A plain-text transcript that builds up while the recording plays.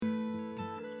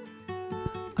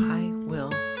I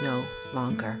will no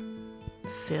longer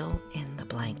fill in the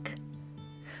blank.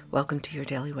 Welcome to your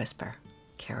Daily Whisper.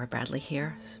 Kara Bradley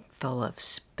here, full of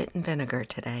spit and vinegar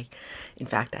today. In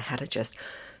fact, I had to just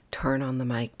turn on the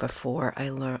mic before I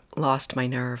lost my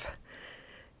nerve.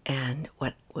 And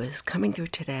what was coming through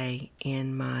today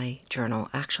in my journal,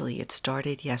 actually it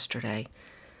started yesterday,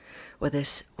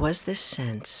 is this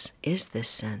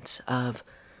sense of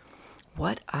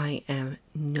what I am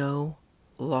no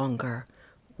longer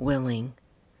willing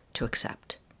to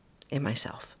accept in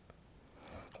myself.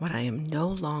 What I am no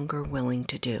longer willing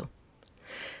to do.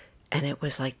 And it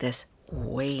was like this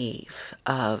wave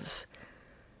of,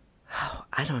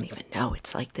 I don't even know,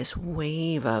 it's like this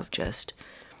wave of just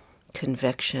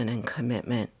conviction and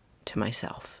commitment to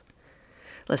myself.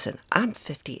 Listen, I'm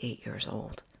 58 years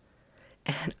old,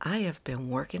 and I have been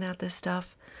working at this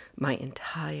stuff my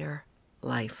entire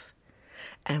life.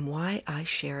 And why I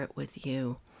share it with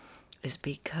you is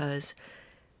because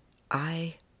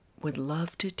I would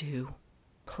love to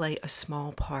play a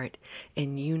small part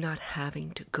in you not having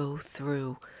to go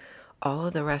through all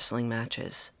of the wrestling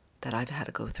matches that I've had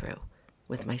to go through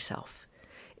with myself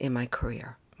in my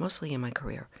career, mostly in my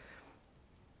career,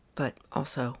 but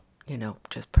also,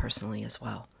 just personally as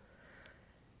well.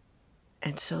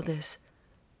 And so this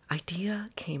idea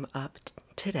came up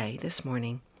today, this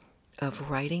morning,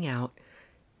 of writing out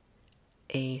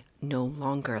a no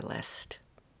longer list.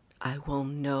 I will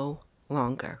no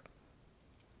longer,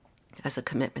 as a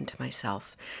commitment to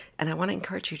myself. And I want to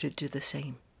encourage you to do the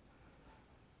same.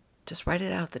 Just write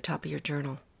it out at the top of your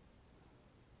journal.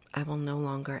 I will no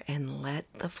longer, and let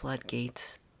the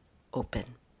floodgates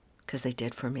open, because they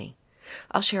did for me.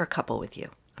 I'll share a couple with you.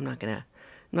 I'm not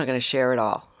gonna share it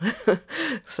all.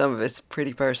 Some of it's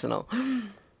pretty personal.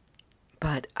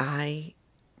 But I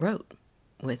wrote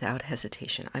without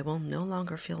hesitation, I will no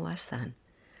longer feel less than.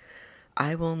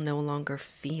 I will no longer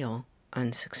feel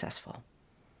unsuccessful.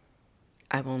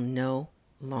 I will no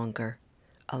longer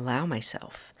allow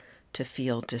myself to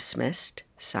feel dismissed,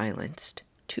 silenced,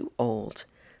 too old,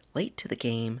 late to the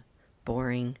game,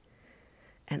 boring,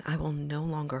 and I will no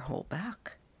longer hold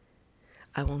back.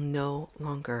 I will no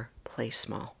longer play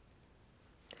small.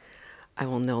 I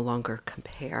will no longer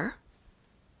compare.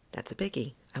 That's a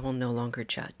biggie. I will no longer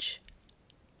judge.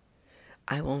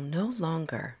 I will no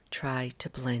longer try to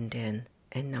blend in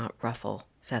and not ruffle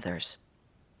feathers.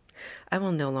 I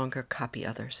will no longer copy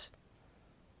others.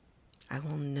 I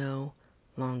will no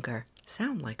longer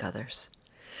sound like others.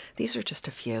 These are just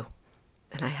a few,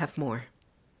 and I have more,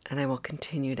 and I will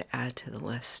continue to add to the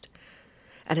list.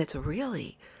 And it's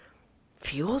really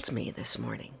fueled me this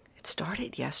morning. It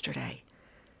started yesterday.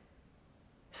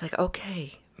 It's like,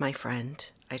 okay, my friend,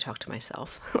 I talk to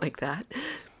myself like that.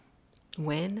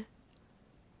 When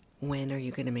are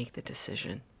you going to make the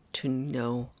decision to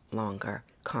no longer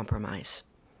compromise?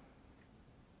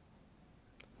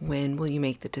 When will you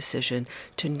make the decision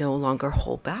to no longer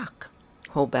hold back?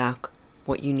 Hold back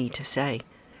what you need to say,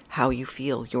 how you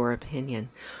feel, your opinion.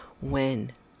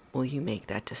 When will you make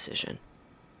that decision?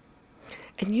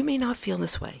 And you may not feel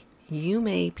this way. You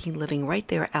may be living right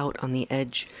there out on the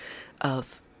edge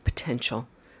of potential,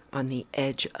 on the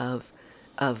edge of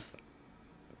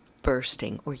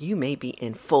bursting, or you may be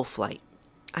in full flight.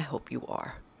 I hope you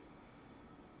are.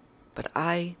 But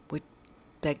I would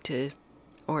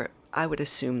I would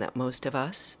assume that most of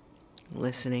us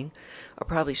listening are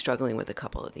probably struggling with a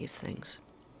couple of these things.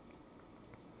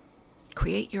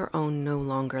 Create your own no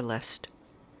longer list.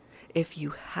 If you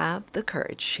have the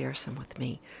courage, share some with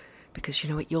me, because you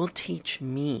know what? You'll teach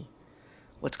me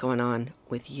what's going on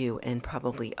with you and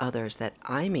probably others that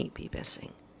I may be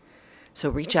missing. So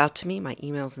reach out to me. My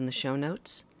email's in the show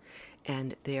notes.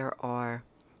 And there are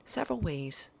several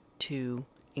ways to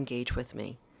engage with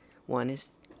me. One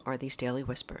are these daily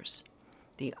whispers.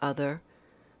 The other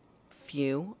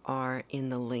few are in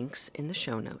the links in the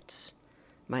show notes.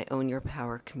 My Own Your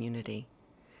Power community,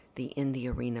 the In the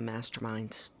Arena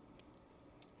masterminds,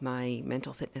 my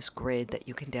mental fitness grid that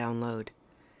you can download,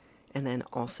 and then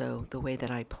also the way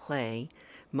that I play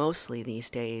mostly these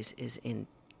days is in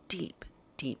deep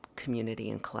community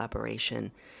and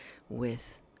collaboration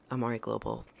with Amari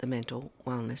Global, the mental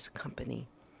wellness company,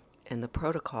 and the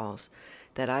protocols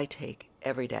that I take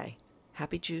every day.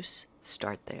 Happy Juice,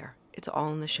 start there. It's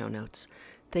all in the show notes.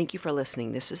 Thank you for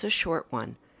listening. This is a short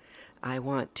one. I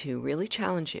want to really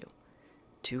challenge you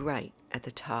to write at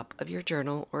the top of your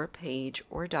journal or a page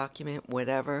or a document,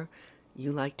 whatever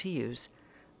you like to use,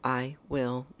 I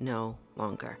will no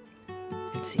longer,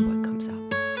 and see what comes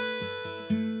up.